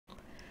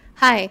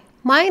Hi,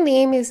 my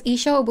name is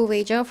Isha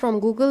Obuveja from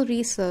Google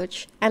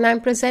Research, and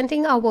I'm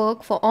presenting our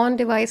work for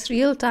on-device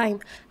real-time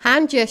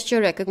hand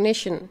gesture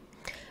recognition,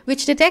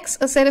 which detects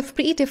a set of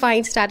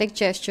predefined static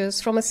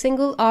gestures from a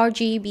single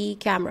RGB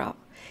camera.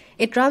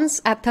 It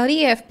runs at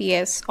 30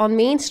 FPS on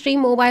mainstream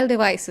mobile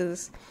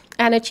devices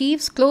and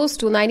achieves close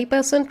to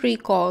 90%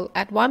 recall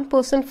at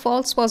 1%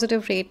 false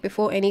positive rate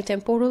before any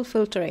temporal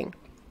filtering.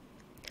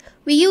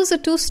 We use a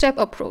two-step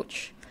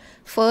approach.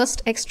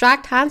 First,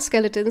 extract hand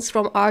skeletons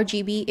from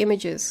RGB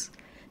images.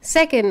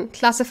 Second,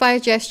 classify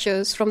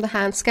gestures from the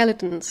hand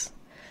skeletons.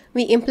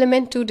 We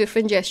implement two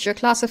different gesture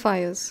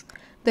classifiers.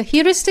 The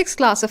heuristics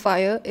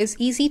classifier is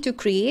easy to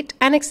create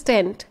and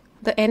extend.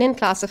 The NN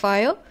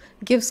classifier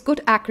gives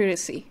good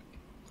accuracy.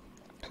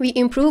 We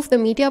improve the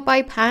media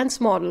pipe hands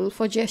model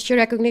for gesture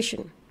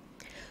recognition.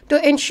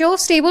 To ensure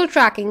stable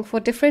tracking for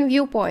different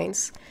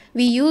viewpoints,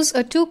 we use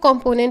a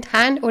two-component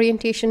hand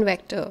orientation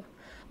vector.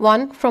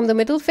 One from the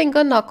middle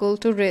finger knuckle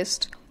to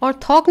wrist,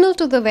 orthogonal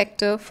to the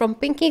vector from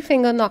pinky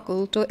finger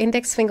knuckle to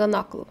index finger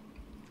knuckle.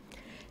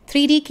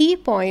 3D key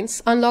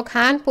points unlock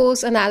hand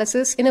pose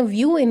analysis in a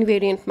view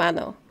invariant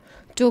manner.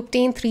 To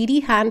obtain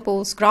 3D hand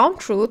pose ground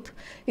truth,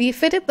 we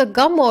fitted the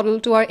gum model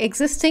to our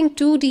existing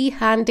 2D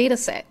hand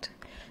dataset.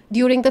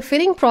 During the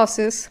fitting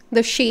process,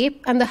 the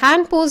shape and the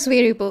hand pose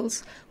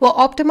variables were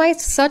optimized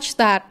such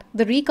that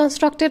the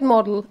reconstructed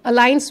model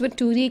aligns with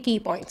 2D key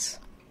points.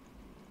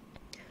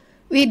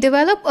 We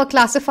develop a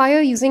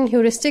classifier using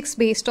heuristics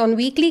based on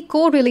weakly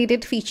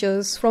correlated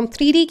features from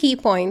 3D key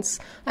points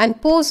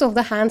and pose of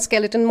the hand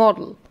skeleton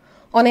model.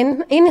 On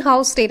an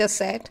in-house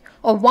dataset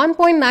of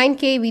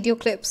 1.9K video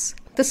clips,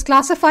 this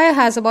classifier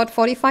has about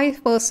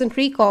 45%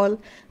 recall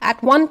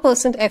at 1%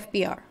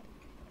 FPR.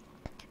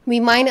 We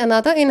mine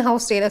another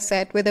in-house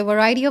dataset with a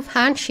variety of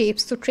hand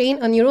shapes to train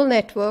a neural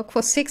network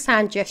for 6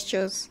 hand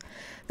gestures.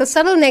 The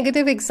subtle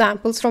negative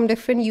examples from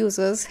different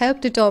users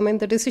help determine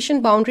the decision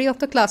boundary of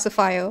the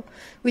classifier,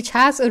 which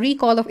has a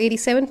recall of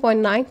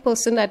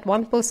 87.9% at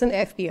 1%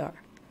 FPR.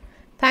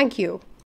 Thank you.